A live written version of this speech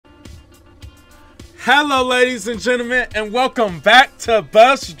Hello, ladies and gentlemen, and welcome back to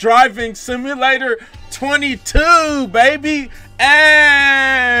Bus Driving Simulator 22, baby.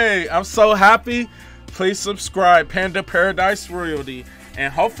 Hey, I'm so happy. Please subscribe, Panda Paradise Royalty,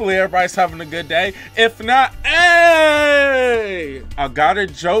 and hopefully everybody's having a good day. If not, hey, I got a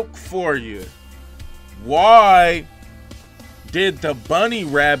joke for you. Why did the bunny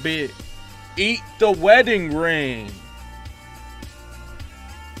rabbit eat the wedding ring?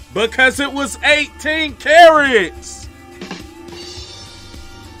 Because it was 18 carats.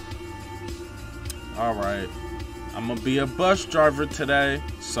 Alright. I'm going to be a bus driver today.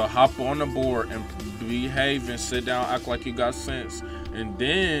 So hop on the board and behave and sit down, act like you got sense. And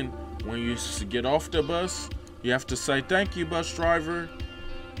then when you get off the bus, you have to say, "Thank you, bus driver."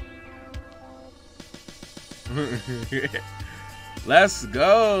 Let's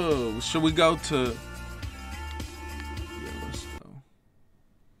go. Should we go to...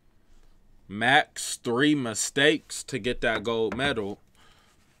 max 3 mistakes to get that gold medal.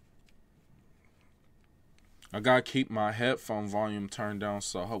 I gotta keep my headphone volume turned down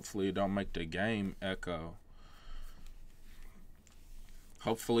so hopefully it don't make the game echo.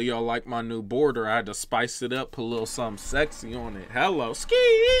 Hopefully y'all like my new border. I had to spice it up, put a little something sexy on it. Hello, ski.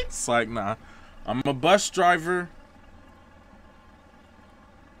 It's like, nah, I'm a bus driver.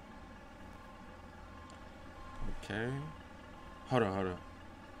 Okay. Hold on.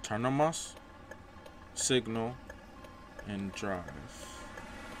 Turn on my signal and drive.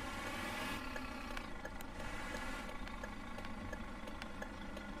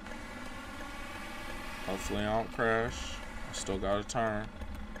 Hopefully I don't crash. I still gotta turn.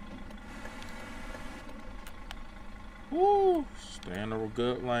 Woo! Stay in a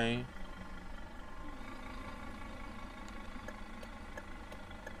good lane.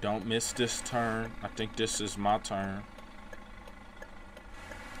 Don't miss this turn. I think this is my turn.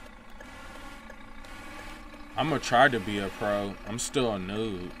 I'm gonna try to be a pro. I'm still a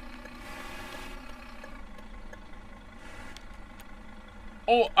noob.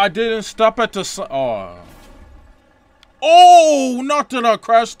 Oh, I didn't stop at the... Oh, not that I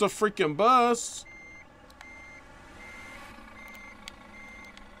crashed the freaking bus.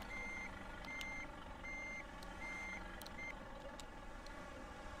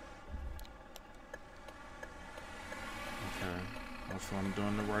 Okay. Hopefully I'm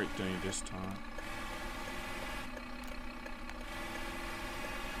doing the right thing this time.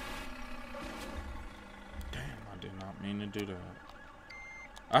 Mean to do that.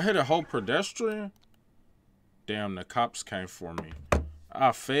 I hit a whole pedestrian. Damn, the cops came for me.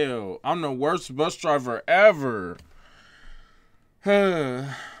 I failed. I'm the worst bus driver ever.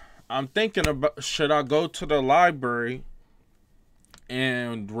 I'm thinking about, should I go to the library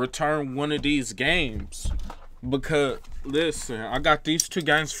and return one of these games? Because listen, I got these 2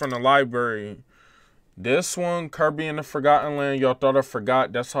 games from the library. This one, Kirby in the Forgotten Land, y'all thought I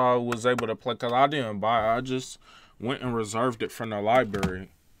forgot. That's how I was able to play, because I didn't buy it. I just went and reserved it from the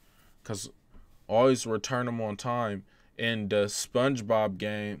library, because always return them on time. And the SpongeBob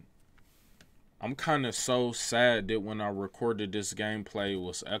game, I'm kind of so sad that when I recorded this gameplay it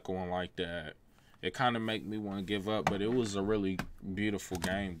was echoing like that. It kind of made me want to give up, but it was a really beautiful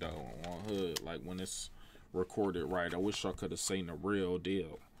game though on Hood. Like when it's recorded right, I wish I could have seen the real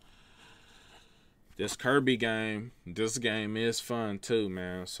deal. This Kirby game, this game is fun too,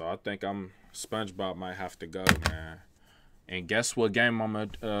 man. So I think SpongeBob might have to go, man. And guess what game I'm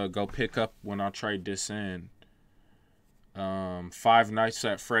gonna go pick up when I trade this in? Five Nights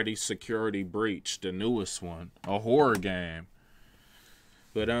at Freddy's Security Breach, the newest one, a horror game.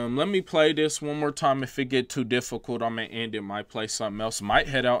 But let me play this one more time. If it get too difficult, I'm gonna end it. Might play something else. Might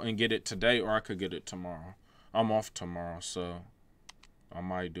head out and get it today, or I could get it tomorrow. I'm off tomorrow, so I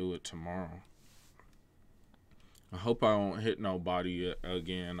might do it tomorrow. I hope I don't hit nobody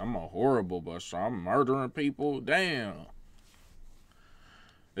again. I'm a horrible bus driver. I'm murdering people. Damn.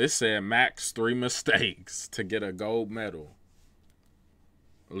 It said max 3 mistakes to get a gold medal.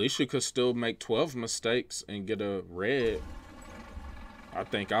 At least you could still make 12 mistakes and get a red. I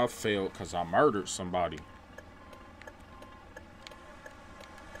think I failed because I murdered somebody.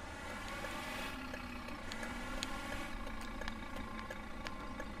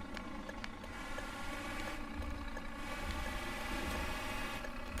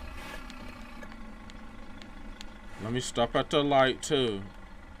 Let me stop at the light too.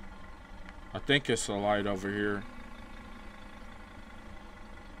 I think it's a light over here.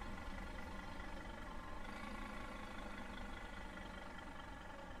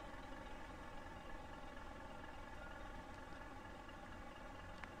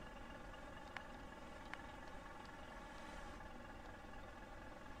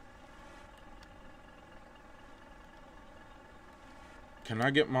 Can I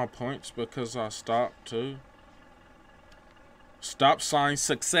get my points because I stopped too? Stop sign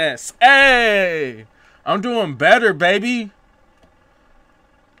success. Hey! I'm doing better, baby.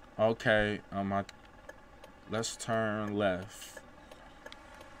 Okay, let's turn left.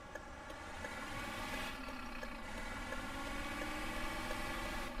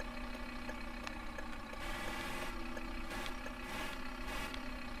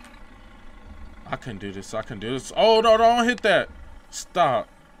 I can do this. I can do this. Oh, no, don't hit that. Stop.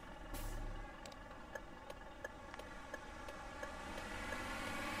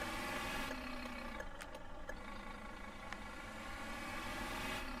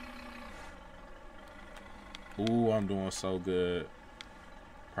 Ooh, I'm doing so good.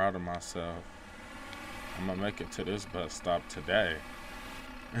 Proud of myself. I'm gonna make it to this bus stop today.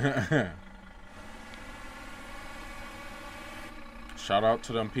 Shout out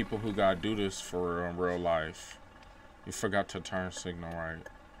to them people who gotta do this for in real life. You forgot to turn signal right.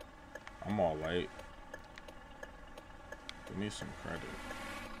 I'm all late. Give me some credit.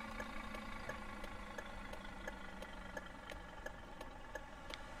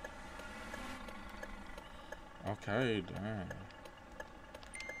 Okay, damn.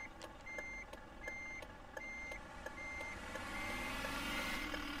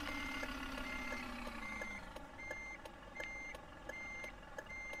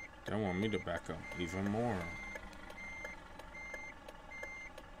 They want me to back up even more.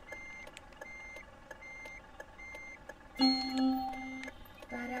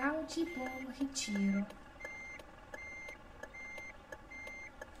 Parar de bom retiro.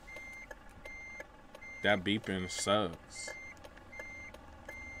 That beeping sucks.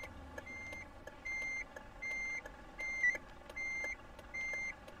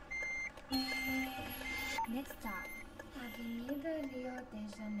 Next stop, Avenida Rio de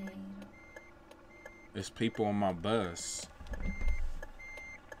Janeiro. There's people on my bus.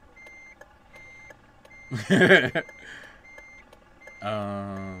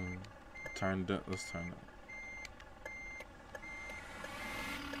 Let's turn it.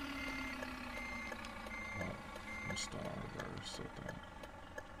 Let's start reverse, I think.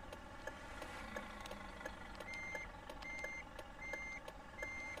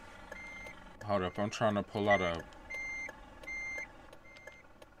 Hold up, I'm trying to pull out a...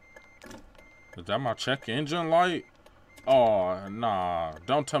 Is that my check engine light? Oh, nah.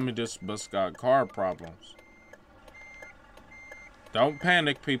 Don't tell me this bus got car problems. Don't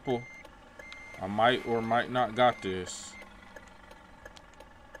panic, people. I might or might not got this.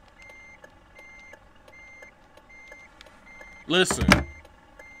 Listen.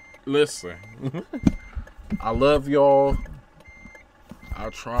 Listen. I love y'all. I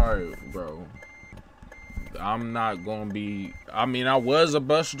tried, bro. I'm not gonna be... I mean, I was a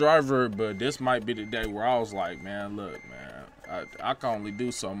bus driver, but this might be the day where I was like, man, look, man. I can only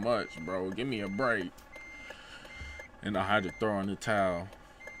do so much, bro. Give me a break. And I had to throw in the towel.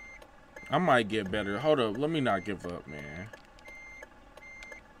 I might get better. Hold up. Let me not give up, man.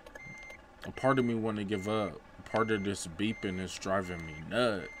 A part of me want to give up. A part of this beeping is driving me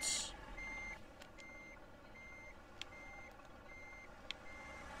nuts.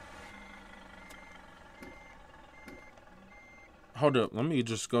 Hold up. Let me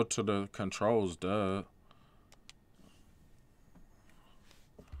just go to the controls, duh.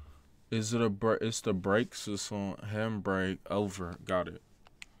 Is it a it's the brakes? It's on handbrake over. Got it.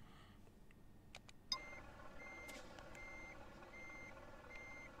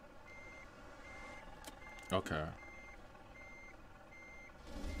 Okay.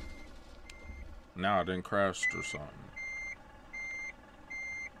 Now I didn't crash or something.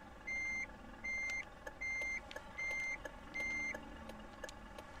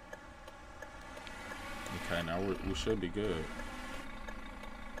 Okay, now we should be good.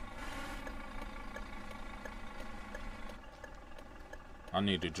 I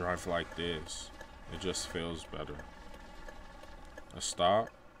need to drive like this. It just feels better. A stop.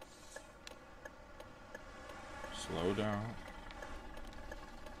 Slow down.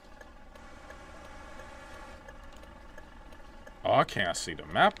 Oh, I can't see the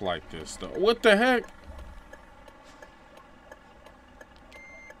map like this though. What the heck?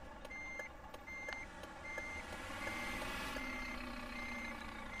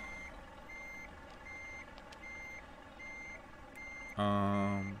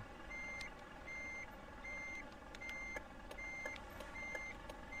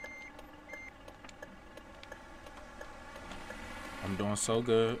 I'm doing so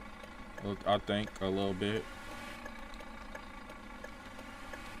good. I think a little bit.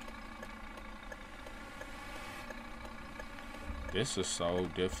 This is so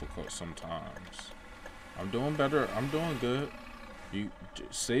difficult sometimes. I'm doing better. I'm doing good. You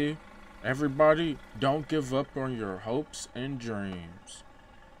see, everybody, don't give up on your hopes and dreams.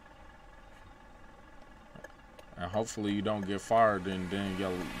 And hopefully you don't get fired and then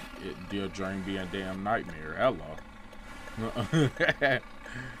your dream be a damn nightmare. Hello.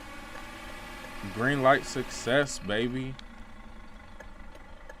 Green light success, baby.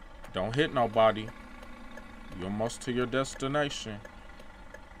 Don't hit nobody. You're almost to your destination.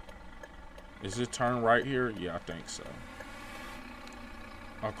 Is it turn right here? Yeah, I think so.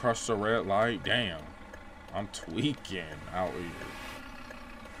 Across the red light? Damn. I'm tweaking out here.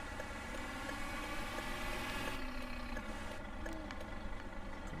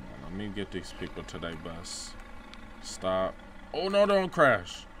 Come on, let me get these people to their bus. Stop. Oh, no, don't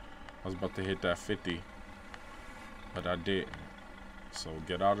crash. I was about to hit that 50. But I didn't. So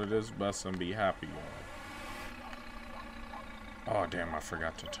get out of this bus and be happy, y'all. Oh, damn, I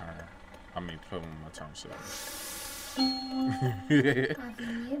forgot to turn. I mean, put on my turn signal.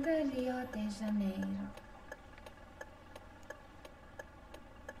 Avenida Rio de Janeiro.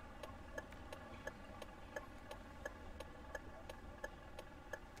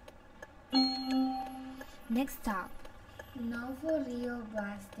 Next stop, Novo Rio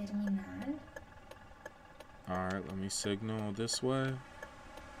Bus Terminal. Alright, let me signal this way.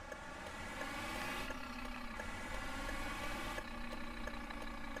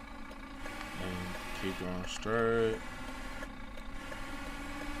 Keep going straight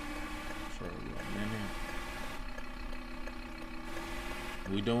for a little minute.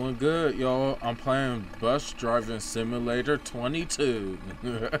 We doing good, y'all. I'm playing Bus Driving Simulator 22.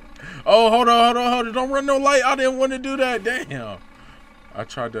 Oh, hold on. Don't run no light. I didn't want to do that. Damn. I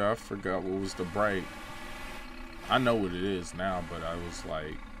forgot what was the brake. I know what it is now, but I was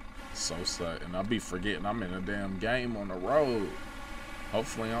like so sudden. I'll be forgetting I'm in a damn game on the road.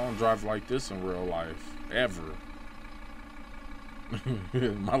 Hopefully I don't drive like this in real life, ever.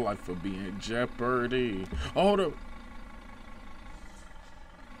 My life will be in jeopardy. Oh, hold up.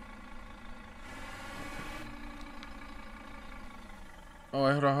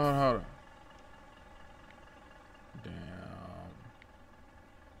 Oh, hold on. Damn.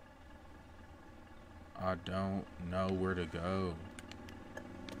 I don't know where to go.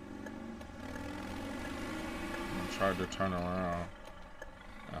 I'm trying to turn around.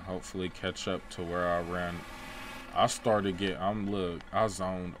 And hopefully catch up to where I ran. I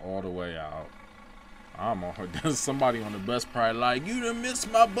zoned all the way out. Somebody on the bus probably like, you done missed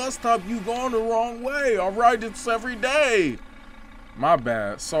my bus stop, you going the wrong way. All right, it's every day. My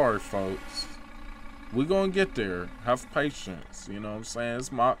bad, sorry folks. We gonna get there, have patience, you know what I'm saying?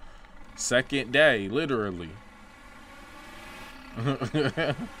 It's my second day, literally.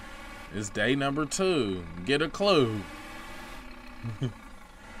 It's day number 2, get a clue.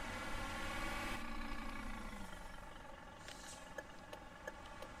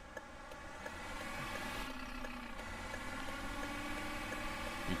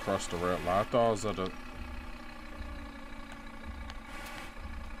 Across the red light. I thought I was at a...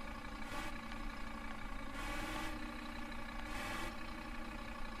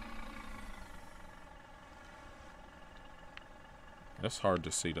 It's hard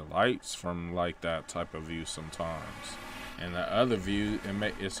to see the lights from like that type of view sometimes. And the other view,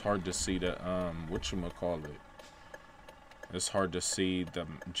 it's hard to see the whatchamacallit. It's hard to see the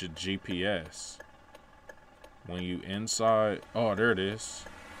GPS. When you inside, oh, there it is.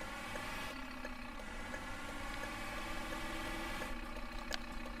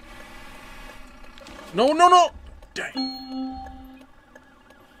 No. Dang.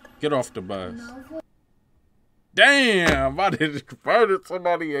 Get off the bus. Damn, I did converted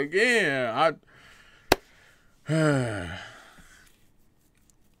somebody again.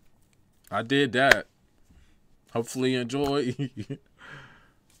 I did that. Hopefully enjoy.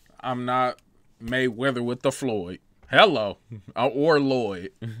 I'm not Mayweather with the Floyd. Hello. Or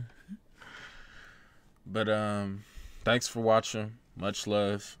Lloyd. But thanks for watching. Much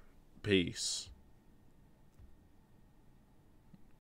love. Peace.